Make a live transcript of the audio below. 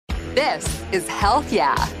This is Health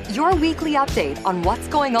Yeah, your weekly update on what's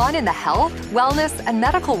going on in the health, wellness, and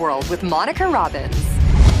medical world with Monica Robbins.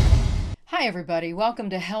 Hi, everybody. Welcome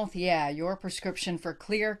to Health Yeah, your prescription for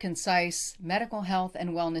clear, concise medical health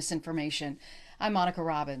and wellness information. I'm Monica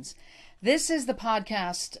Robbins. This is the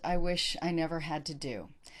podcast I wish I never had to do.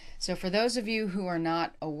 So for those of you who are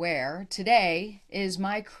not aware, today is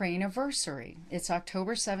my craniversary. It's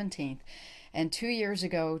October 17th. And 2 years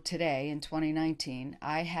ago today, in 2019,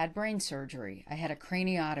 I had brain surgery. I had a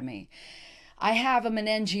craniotomy. I have a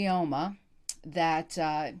meningioma that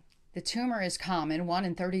the tumor is common. 1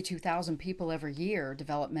 in 32,000 people every year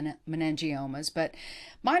develop meningiomas, but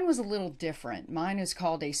mine was a little different. Mine is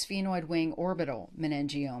called a sphenoid wing orbital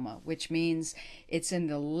meningioma, which means it's in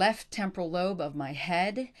the left temporal lobe of my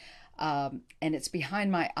head, and it's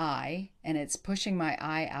behind my eye, and it's pushing my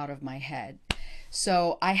eye out of my head.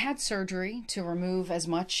 So I had surgery to remove as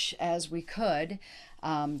much as we could.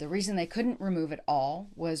 The reason they couldn't remove it all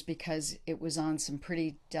was because it was on some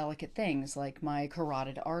pretty delicate things like my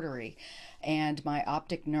carotid artery and my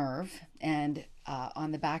optic nerve and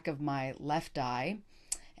on the back of my left eye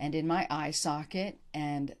and in my eye socket.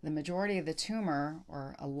 And the majority of the tumor,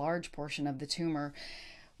 or a large portion of the tumor,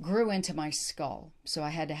 grew into my skull. So I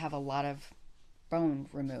had to have a lot of bone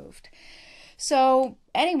removed. So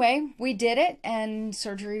anyway, we did it, and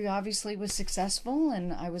surgery obviously was successful,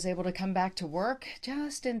 and I was able to come back to work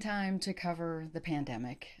just in time to cover the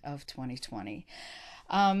pandemic of 2020.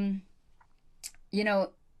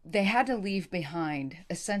 They had to leave behind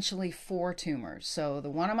essentially 4 tumors. So the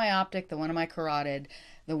one on my optic, the one on my carotid,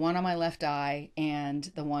 the one on my left eye,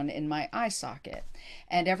 and the one in my eye socket.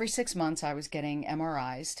 And every 6 months I was getting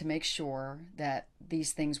MRIs to make sure that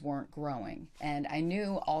these things weren't growing. And I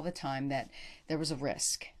knew all the time that there was a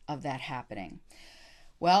risk of that happening.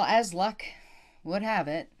 Well, as luck would have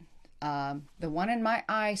it, the one in my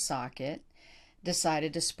eye socket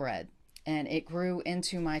decided to spread, and it grew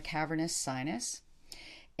into my cavernous sinus.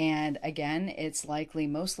 And again, it's likely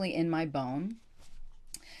mostly in my bone.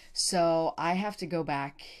 So I have to go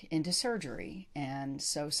back into surgery. And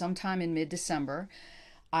so sometime in mid-December,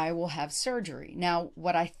 I will have surgery. Now,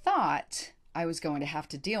 what I thought I was going to have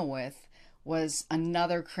to deal with was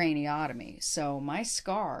another craniotomy. So my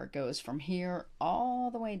scar goes from here all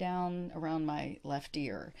the way down around my left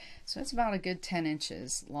ear. So it's about a good 10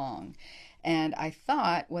 inches long. And I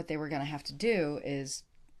thought what they were going to have to do is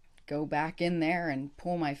go back in there and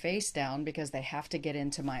pull my face down because they have to get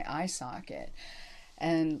into my eye socket.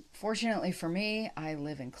 And fortunately for me, I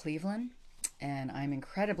live in Cleveland, and I'm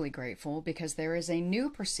incredibly grateful because there is a new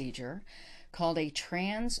procedure called a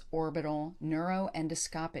transorbital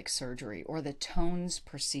neuroendoscopic surgery, or the TONES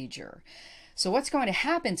procedure. So what's going to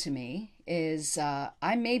happen to me is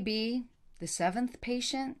I may be the 7th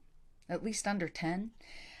patient, at least under 10,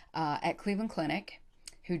 at Cleveland Clinic,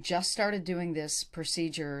 who just started doing this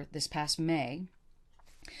procedure this past May.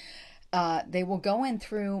 They will go in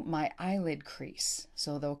through my eyelid crease.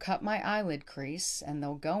 So they'll cut my eyelid crease, and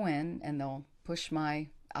they'll go in and they'll push my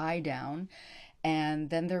eye down, and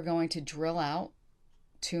then they're going to drill out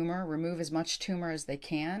tumor, remove as much tumor as they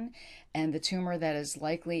can, and the tumor that is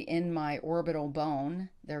likely in my orbital bone,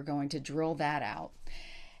 they're going to drill that out.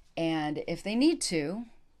 And if they need to,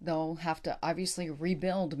 they'll have to obviously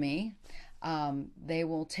rebuild me. They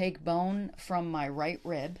will take bone from my right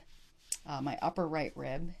rib, my upper right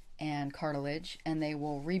rib, and cartilage, and they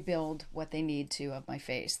will rebuild what they need to of my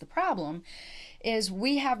face. The problem is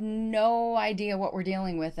we have no idea what we're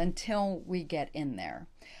dealing with until we get in there.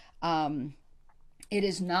 It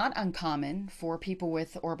is not uncommon for people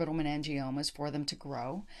with orbital meningiomas for them to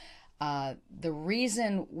grow. The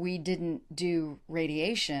reason we didn't do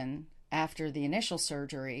radiation after the initial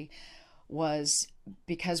surgery was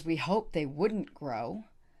because we hoped they wouldn't grow.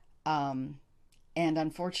 And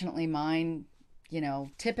unfortunately mine,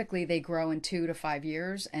 typically they grow in 2 to 5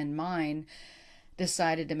 years, and mine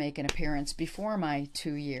decided to make an appearance before my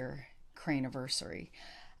 2-year craniversary.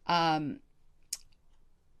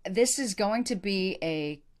 This is going to be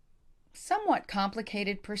a somewhat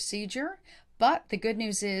complicated procedure, but the good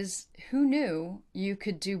news is, who knew you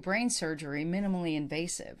could do brain surgery minimally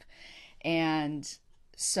invasive? And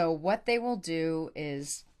so what they will do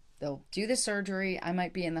is they'll do the surgery. I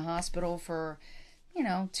might be in the hospital for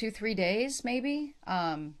 2-3 days, maybe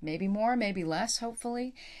more, maybe less,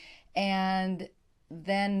 hopefully. And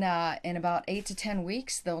then in about 8 to 10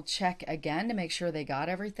 weeks, they'll check again to make sure they got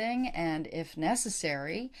everything. And if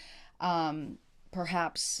necessary,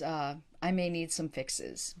 perhaps I may need some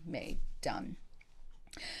fixes done.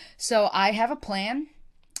 So I have a plan.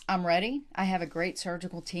 I'm ready. I have a great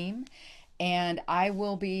surgical team. And I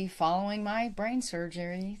will be following my brain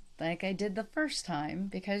surgery like I did the first time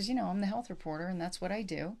because, I'm the health reporter and that's what I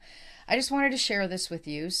do. I just wanted to share this with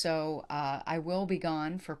you. So I will be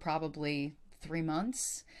gone for probably 3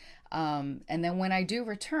 months. And then when I do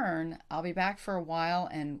return, I'll be back for a while,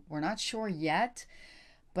 and we're not sure yet,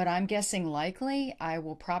 but I'm guessing likely I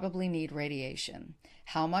will probably need radiation.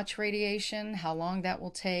 How much radiation, how long that will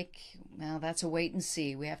take, well, that's a wait and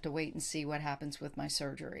see. We have to wait and see what happens with my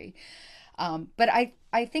surgery. But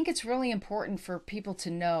I think it's really important for people to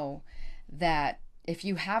know that if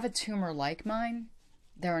you have a tumor like mine,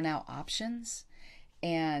 there are now options,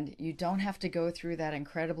 and you don't have to go through that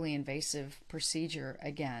incredibly invasive procedure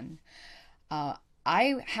again.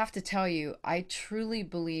 I have to tell you, I truly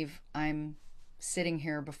believe I'm sitting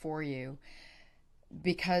here before you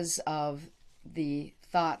because of the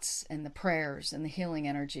thoughts and the prayers and the healing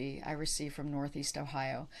energy I receive from Northeast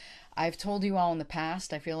Ohio. I've told you all in the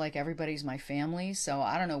past, I feel like everybody's my family, so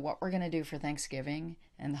I don't know what we're going to do for Thanksgiving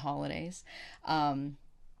and the holidays.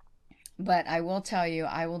 But I will tell you,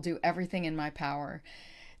 I will do everything in my power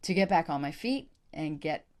to get back on my feet and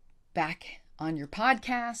get back on your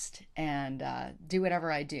podcast and do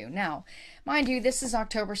whatever I do. Now, mind you, this is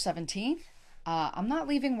October 17th. I'm not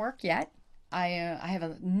leaving work yet. I have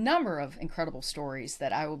a number of incredible stories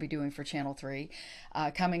that I will be doing for Channel 3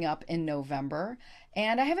 coming up in November.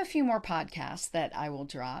 And I have a few more podcasts that I will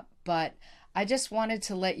drop, but I just wanted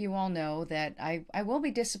to let you all know that I will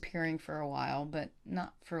be disappearing for a while, but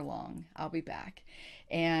not for long. I'll be back.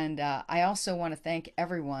 And I also want to thank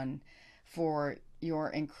everyone for your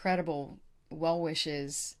incredible well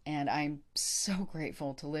wishes. And I'm so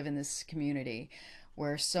grateful to live in this community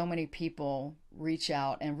where so many people reach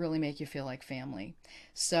out and really make you feel like family.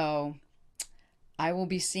 So I will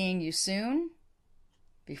be seeing you soon.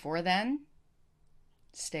 Before then,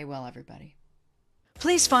 stay well, everybody.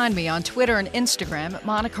 Please find me on Twitter and Instagram at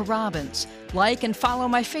Monica Robbins. Like and follow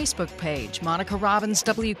my Facebook page, Monica Robbins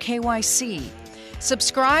WKYC.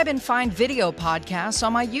 Subscribe and find video podcasts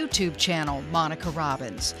on my YouTube channel, Monica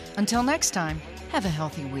Robbins. Until next time, have a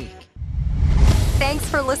healthy week. Thanks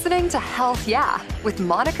for listening to Health Yeah with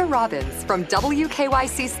Monica Robbins from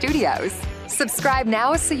WKYC Studios. Subscribe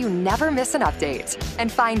now so you never miss an update.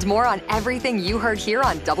 And find more on everything you heard here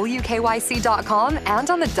on WKYC.com and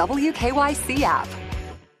on the WKYC app.